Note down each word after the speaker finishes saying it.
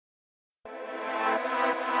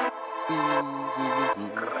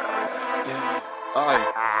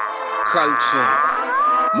Culture,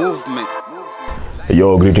 movement.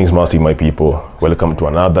 Yo, greetings massive my people. Welcome to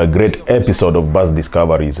another great episode of Buzz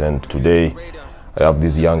Discoveries, and today I have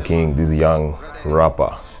this young king, this young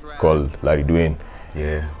rapper called Larry Dwayne.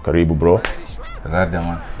 Yeah. Karibu bro. Rada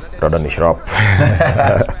man. Rada ni shrap.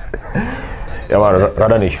 Yeah man,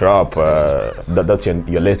 Rada ni shrap. That's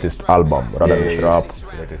your latest album. Rada ni shrap.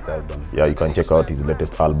 Latest album. Yeah, you can check out his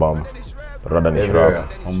latest album. Rada ni shrap.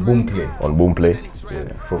 On Boomplay. On Boomplay.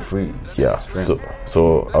 Yeah, for free. Yeah.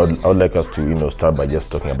 So I would like us to start by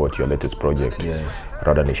just talking about your latest project. Yeah.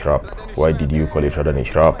 Rada ni shrap. Why did you call it Rada ni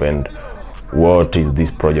shrap, and what is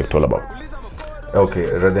this project all about?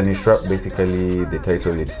 Okay, Rada ni shrap, basically the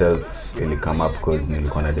title itself will come up because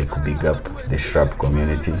nilikuwa na to big up the shrap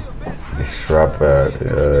community, the shrap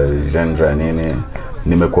genre nini.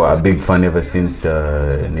 Nimekuwa a big fan ever since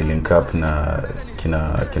nilink up na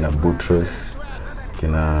kina Buttress,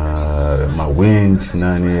 kina Mawinch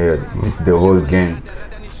nani, just the whole gang.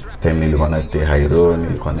 Time nilikuwa na stay high road,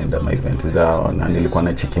 nilikuwa naenda my events zao, na nilikuwa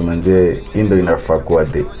na chiki manze, indo inafaa kuwa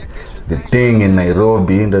the thing in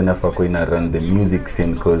Nairobi, ndo inafaa kuwa ina run the music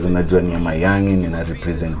scene, cause unajua ni ama yangi, nina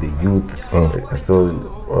represent the youth. So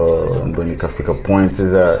ndo nikafika point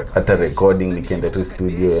sasa hata recording nikienda tu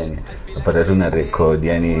studio, yani napata tu na record,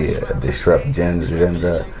 yani the trap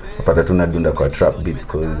genre, napata tu nadunda kwa trap beats,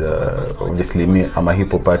 cause obviously me I'm a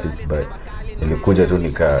hip hop artist, but nilikuja tu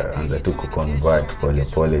nikaanza tu kuconvert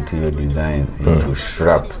pole to your design into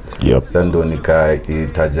shrap. Yep. Sasa ndo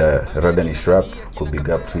nikaitaja Rada ni shrap, ku big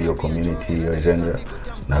up to your community, your genre,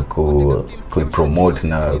 na ku promote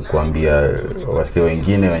na kuambia wase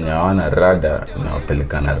wengine wenye hawana rada na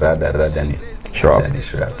wapelekana rada ni shrap. Rada ni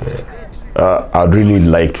shrap. Yeah. I'd really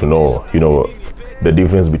like to know, the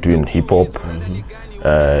difference between hip hop,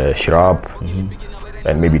 shrap,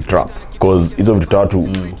 and maybe trap. Because hizo vitu tatu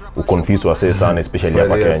uconfuse wase sana, especially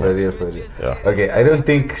hapa Kenya. Yeah. Okay, I don't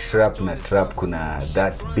think shrap na trap kuna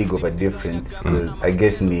that big of a difference, because I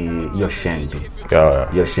guess ni your shank.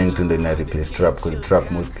 Yeah. Your shank ndo ina replace trap, because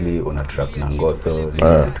trap mostly una trap na ngoso,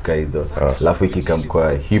 vitu hizo. Alafu ikikam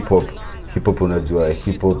kwa hip hop unajua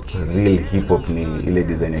real hip hop ni ile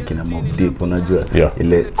design ya kina Mob Deep, unajua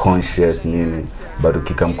ile conscious nini, but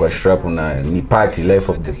ukikam kwa shrap ni party,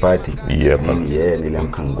 life of the party. Nile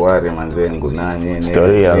mkangware manzengu nani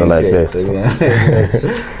story like this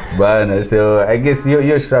bana. So I guess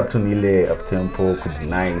your shrap tu ni ile up tempo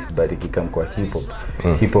nice, but ikikam kwa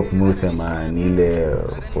hip hop musema ni ile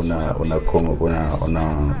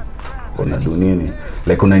una do nini,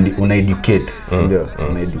 like una educate, ndio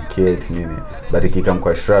una educate nini, but ikikam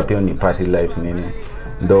kwa shrap hiyo ni party life nini.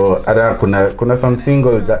 Ndo ara kuna some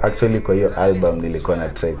singles actually kwa hiyo album nilikuwa na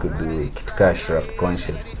try to do kitu ka shrap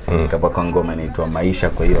conscious, kapa kwa ngoma inaitwa Maisha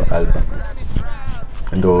kwa hiyo album.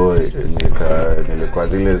 Ndo nilikuwa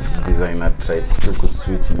zile designer try to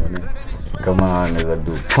switch nini, kama naweza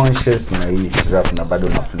do conscious na hii shrap na bado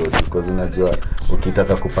na flow, because unajua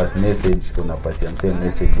ukitaka kupass message unapass ya same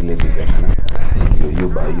message ile design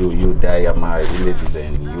you die ama ile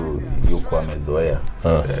design you kwa mezoea.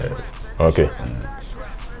 Okay.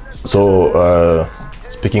 So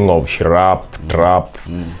speaking of shrap, trap,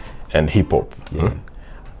 and hip hop,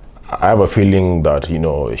 I have a feeling that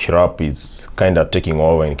shrap is kind of taking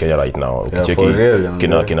over in Kenya right now. For real,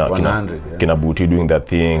 Kina Booty doing that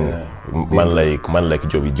thing, man like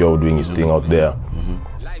Jovi Joe doing his thing out there.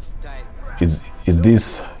 Is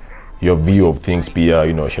this your view of things, Pia?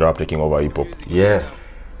 Shrap taking over hip hop? Yeah,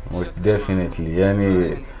 most definitely.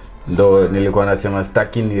 Yani ndo nilikuwa nasema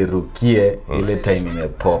staki nirukie ile time ime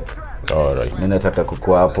pop. Alright. Mimi nataka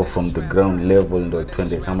kukua hapo from the ground level, ndo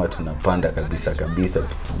twende kama tunapanda kabisa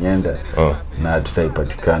tukienda na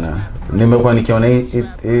tutaipatikana. Nimekuwa nikiona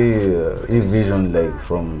hii vision like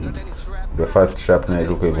from the first trap na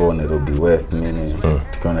iruko hivyo Nairobi West nini,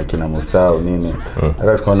 tukiona kina Musau nini,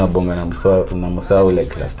 hata tukaona bonga na Musau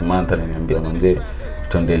like last month, ananiambia manze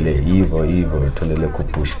tuendele hivyo tuendele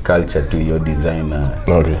kupush culture to your designer.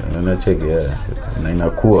 Okay. Unacheki na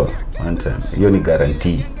inakuwa one time. Hiyo ni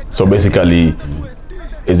guarantee. So basically,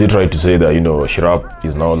 is it right to say that shrap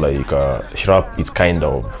is now like shrap is kind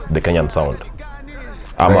of the Kenyan sound?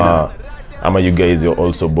 Ama you guys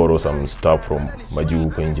also borrow some stuff from Maju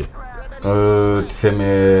huko nje?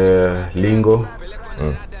 Tuseme lingo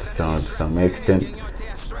to some extent.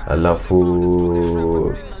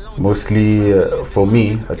 Alafu mostly for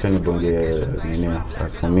me, achani bonge nini,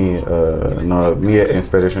 as for me me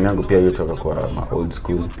inspiration yangu pia yotoka kwa old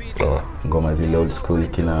school. Ngoma zile old school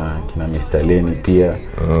kina Mr. Lenny pia.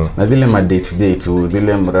 Na zile ma day to day tu,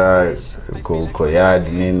 zile mra uko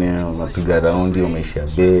yard nini, unapiga round, umeisha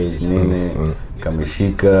base nini,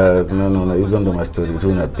 kameshika, no, hizo ndo ma story tu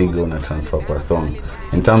unapiga, una transfer kwa song.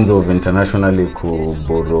 In terms of internationally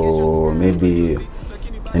borrow, maybe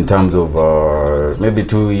in terms of maybe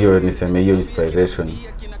hiyo niseme hiyo inspiration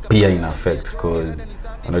pia in effect, cause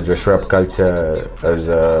unajua rap culture as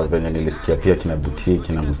venye nilisikia pia kina Buti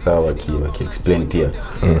kina Musawa waki explain pia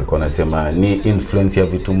kwa nasema ni influence ya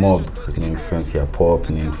vitu mob, ni influence ya pop,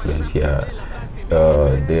 ni influence ya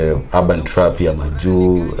the urban trap ya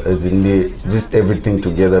majuu, as in just everything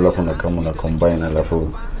together, alafu una combine,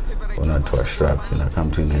 alafu unatoa rap na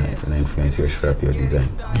come to na influence your rap, your design,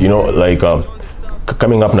 you know, like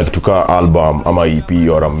coming up na kitu ka album ama EP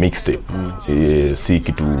or a mixtape, si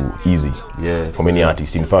kitu easy for many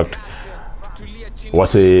artists. In fact,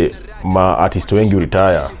 wase ma artists wengi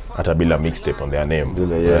retire hata bila mixtape on their name,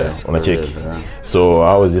 on a check. So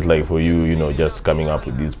how is it like for you, you know, just coming up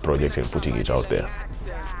with this project and putting it out there?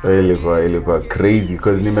 Ilikuwa crazy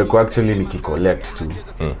because nimekuwa actually nikicollect tu.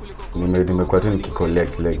 Nimekuwa tu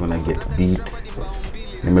nikicollect, like when I get beat.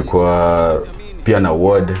 Nimekuwa pia na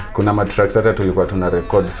word, kuna matracks hata tulikuwa tuna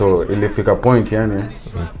record, so ilifika point yani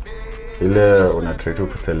ile una try to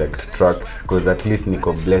select tracks because at least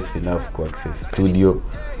niko blessed enough ku access studio.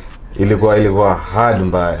 Ilikuwa hard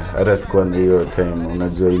mbaya, hata sikuwa na hiyo time,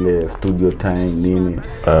 unajua ile studio time nini,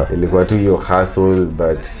 ilikuwa tu hiyo hustle,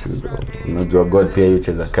 but unajua God pia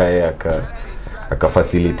yucheza kaya aka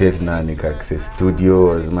facilitate na nika access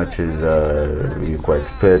studio as much as ilikuwa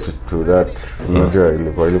expert to that. Unajua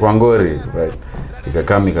ilikuwa ngori, but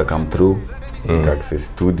ika come through, nika access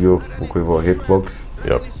studio uko hivyo hitbox.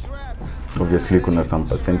 Yep. Obviously kuna some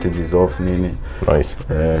percentages off nini. Nice.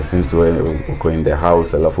 Since uko in the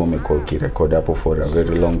house, alafu umekuwa ukirecord hapo for a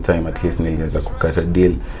very long time, at least niliweza kukata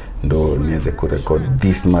deal ndo niweze kurecord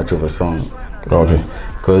this much of a song. Okay.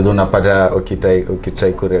 Because unapata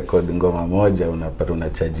ukitry kurecord ngoma moja, unapata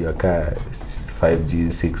unachajiwa ka 5G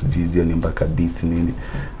 6G, hiyo ni mpaka beats nini.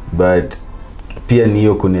 But pia ni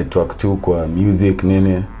hiyo ku network tu kwa music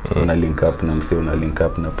nini, una link up na msee, una link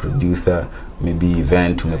up na producer, maybe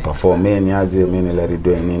event umeperform ni aje mimi la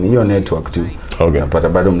redo nini, hiyo network tu. Okay. Unapata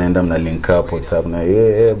bado mnaenda mna link up WhatsApp na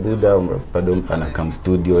buda bado ana come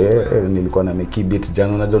studio, nilikuwa na make beat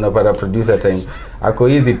jana, unajua unapata producer time ako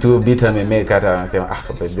easy tu, beat amemake hata anasema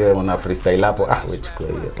bado una freestyle hapo, wewe chukua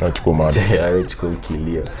hiyo, nachukua mali, wewe chukua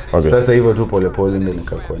kilio. Okay. Sasa hivyo tu pole pole ndio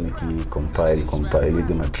nikakuwa compile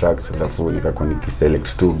hizo ma tracks, alafu nikakuwa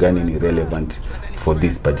select tu gani ni relevant for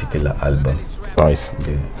this particular album. Nice.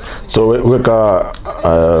 Yeah. So weka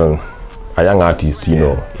a young artist, you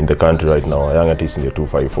know, in the country right now, a young artist in the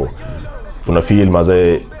 254. Una feel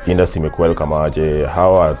maze industry imekuwa kama aje?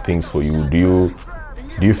 How are things for you?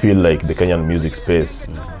 Do you feel like the Kenyan music space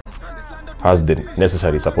has the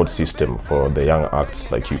necessary support system for the young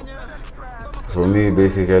acts like you? For me,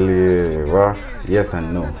 basically, well, yes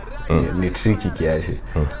and no. Ni tricky kiasi.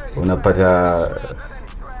 Unapata,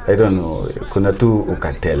 I don't know, kuna tu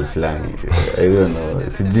ukatel flani. I don't know,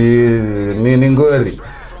 siji ni ngori.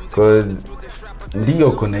 Because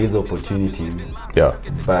ndiyo kuna hizo opportunities. Yeah.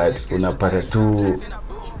 But unapata tu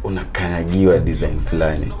unakanyagiwa design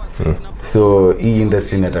flani. So hii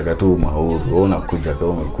industry inataka tu mahuru, unakuja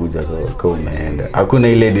kama umekuja kama umeenda. Hakuna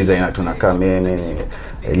ile design tunakaa mene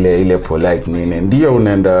ile polite nini. Ndio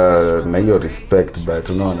unaenda na hiyo respect, but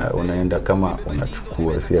unaenda kama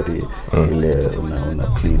unachukua, si ati ile una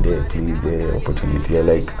plead opportunity,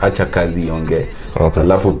 like acha kazi iongee. Okay.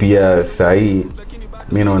 Alafu pia sahi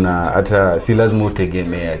mimi naona hata si lazima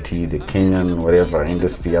utegemea ati the Kenyan whatever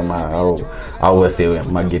industry ama au wase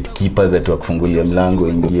gatekeepers ati wakufungulia mlango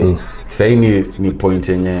ingie. Sasa ni point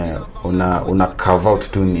yenye una cover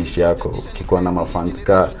out tu niche yako, ukikuwa na mafans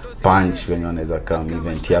ka punch wenye wanaweza kama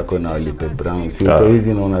event yako na walipe brown, si uko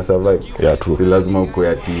hizi na una survive. Yeah, true. Si lazima uko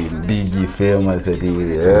ati big famous ati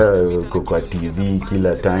uko kwa TV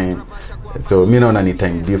kila time. So mimi naona ni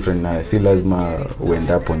time different, na si lazima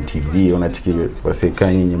uend up on TV unachiki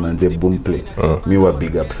waseka nyinyi manze boom play. Mimi wa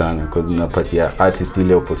big up sana because unapatia artist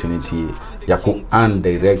ile opportunity ya ku earn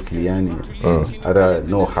directly, yani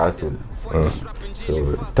no hustle.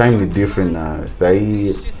 So time is different na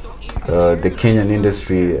sahi. The Kenyan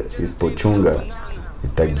industry is pochunga,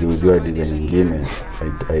 itagiuziwa design nyingine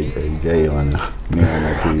haijai wana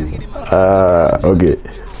TV. Okay,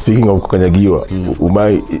 speaking of kukanyagiwa,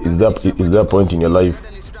 is that point in your life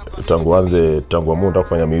tangu amuta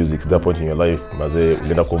kufanya music, is that point in your life maze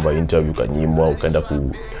ulienda kuomba interview ukanyimwa, ukaenda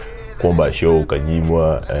kuomba show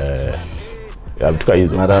ukanyimwa, tuka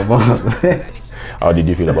hizo mara moja? How did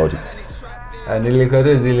you feel about it? Nilikuwa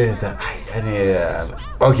zile yani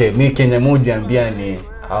okay, mimi Kenya moja ambia ni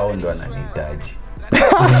hao ndo wananihitaji.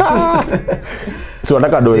 So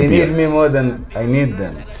nataka doe They pia. need me more than I need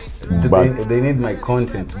them. They need my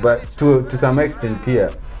content, but to some extent pia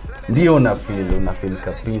ndio una feel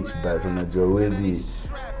ka pinch, but unajua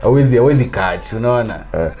hawezi catch, unaona?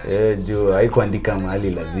 Juu haikuandika mahali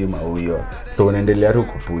lazima huyo. So unaendelea tu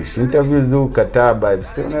kupush. Interviews zu kataa, but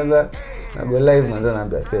si unaweza na go live mwanzo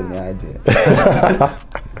naambia sema aje.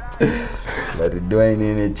 But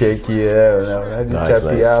Dwayne ni cheki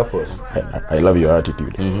unajichapi hapo. I love your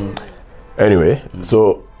attitude. Anyway,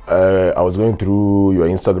 so I was going through your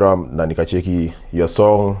Instagram na nikacheki your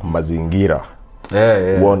song Mazingira.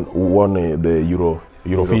 Yeah. Won the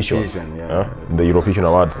Eurovision, the Eurovision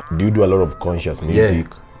Awards. Do you do a lot of conscious music?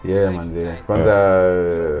 Yeah manze. Kwanza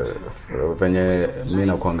venye mimi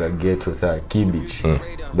nakuanga ghetto saa Kibich.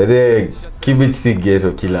 But the Kibich si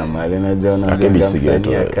ghetto kila mahali. Unajua unaambia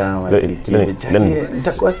msanii kama Kibich.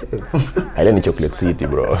 Nitakuwa safe. Ile ni Chocolate City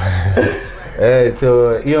bro.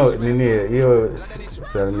 So hiyo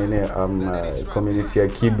community ya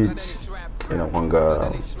Kibich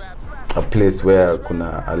inakuanga a place where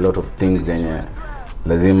kuna a lot of things zenye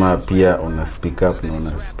lazima pia una speak up na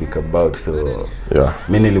una speak about. So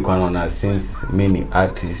mimi nilikuwa naona since mimi ni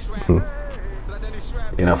artist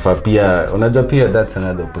inafaa pia, unajua pia that's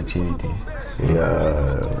another opportunity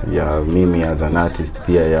ya mimi as an artist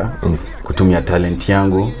pia ya kutumia talent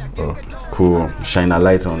yangu ku shine a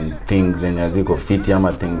light on things zenye ziko fiti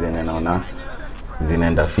ama things zenye naona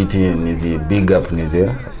zinaenda fiti, nizi big up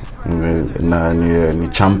ni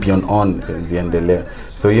champion on ziendelee.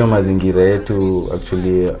 So hiyo mazingira yetu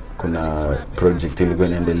actually kuna project ilikuwa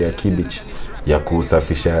inaendelea Kibich ya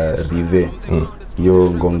kusafisha river. Hiyo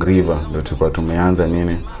Ngong River ndio tulikuwa tumeanza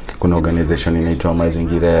nini. Kuna organization inaitwa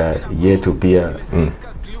Mazingira Yetu pia.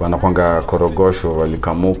 Wanakwanga Korogosho,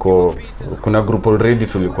 Walikamuko. Kuna group already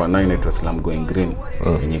tulikuwa nayo inaitwa Slum Going Green.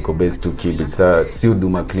 Yenye iko based to Kibich. Si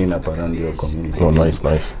huduma clean up around your community. Oh, nice.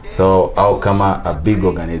 So au kama a big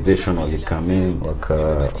organization come in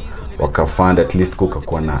waka fund at least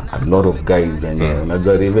kukakuwa na a lot of guys and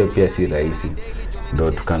unajua river pia si rahisi.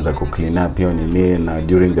 Ndo tukaanza ku clean up hiyo nini, na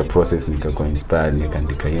during the process nikakuwa inspired,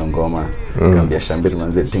 nikaandika hiyo ngoma. Nikamwambia Shambir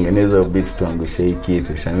manze tengeneza beat tuangushe hii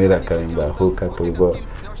kitu. Shambir akaimba hook hapo hivyo.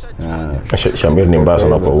 Shambir ni mbaya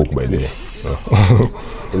sana kwa hook by the way.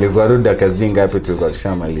 Ilikuwa rudi akazinga hapo tulikuwa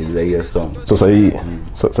tushamaliza hiyo song. So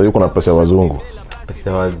sasa yuko na pesa ya wazungu.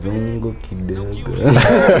 Pesa wazungu kidogo.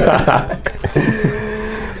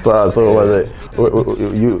 So was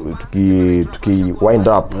you tuki wind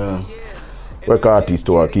up. Weka artist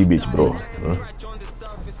wa Kibich bro.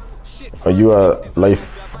 Unajua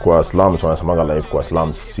life kwa slums, wanasemaga life kwa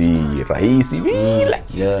slums si rahisi vile.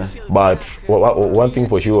 But one thing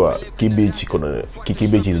for sure,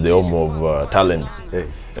 Kibich is the home of talents.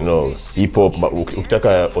 You know, hip hop,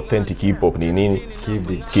 ukitaka authentic hip hop ni nini?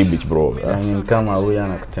 Kibich bro. Yani kama huyu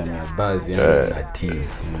anakutemea baadhi ati.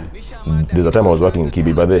 There's a time I was working in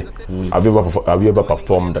Kibich, but have you ever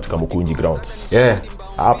performed at Kamukunji grounds? Yeah.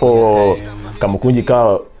 Hapo Kamukunji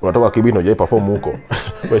kaa unatoka Kibich na perform huko.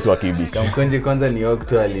 Wewe si wa Kibich. Kamukunji kwanza ni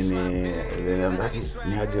actually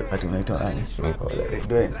ni aje ati unaitwa nani?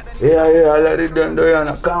 Dwayne. Already ndio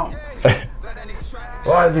anakaa.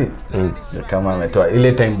 Wazi. Kama ametoa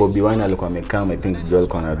ile time Bobby Wine alikuwa amekaa, I think Joel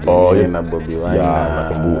alikuwa na na Bobby Wine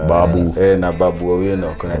na Babu na Babu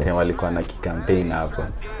Owino, kuna time alikuwa na campaign hapo.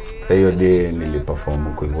 Sasa hiyo day niliperform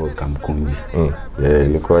huko hivyo Kamkunji.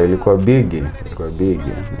 Ilikuwa big.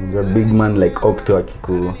 A big man like Octo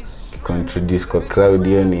akiku introduce kwa crowd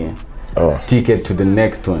hiyo ni ticket to the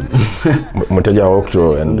next one. Mteja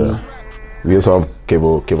Octo and we also have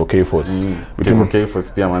Kevo K-Force. Between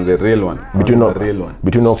K-Force pia man, the real one.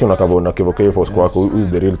 Between Octo na Kevo K-Force kwako, who is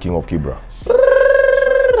the real king of Kibra?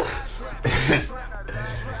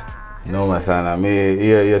 No masana,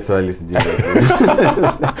 hiyo swali sijui.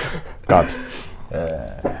 Cut.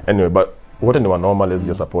 Anyway, but what in normal, let's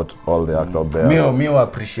just support all the acts out there. Me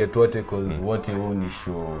appreciate what because what you only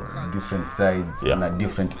show different sides and a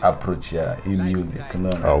different approach in music, you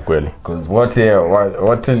know. Kweli. Because what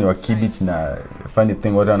in your Kibich na funny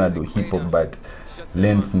thing what wanna do hip hop but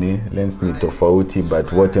lens ni tofauti,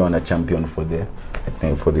 but what you wanna champion for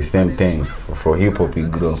the same thing for hip hop it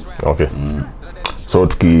grow. Okay. So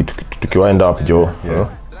to wind up Joe,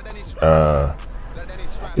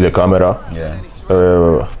 ile camera.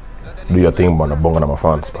 Do your thing bana, bonga na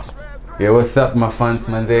mafans bana. Yeah, what's up my fans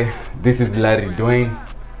man? This is Larry Dwayne,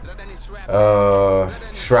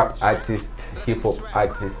 rap artist, hip hop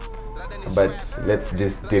artist, but let's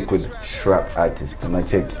just stick with rap artist. I'm gonna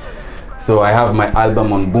check. So I have my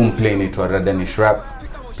album on Boomplay, inaitwa Radanish Rap.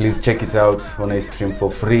 Please check it out on I stream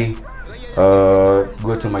for free.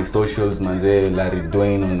 Go to my socials, manze, Larry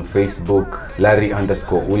Dwayne on Facebook,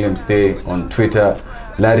 Larry_William on Twitter,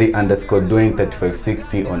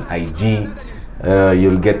 Larry_Dwayne3560 on IG.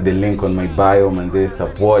 You'll get the link on my bio, manze.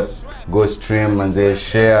 Support, go stream, manze,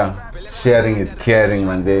 share. Sharing is caring,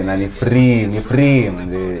 manze. Na ni free,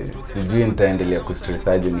 manze. Sijui nitaendelea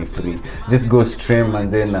kustressaje, ni free. Just go stream,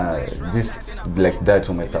 manze, na just like that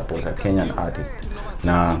to my support a Kenyan artist.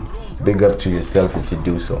 Now, big up to yourself if you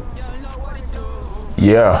do so.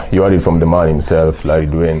 Yeah, you heard it from the man himself, Larry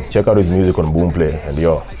Dwayne. Check out his music on Boomplay. And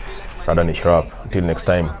yo, Radani Shrap. Until next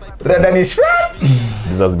time. Radani Shrap!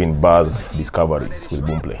 This has been Buzz Discoveries with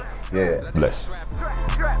Boomplay. Yeah. Bless.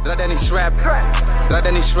 Radani Shrap.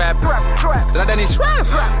 Radani Shrap. Radani Shrap.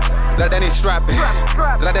 Radani Shrap.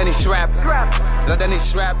 Radani Shrap. Radani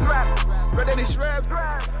Shrap. Radani Shrap.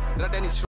 Radani Shrap.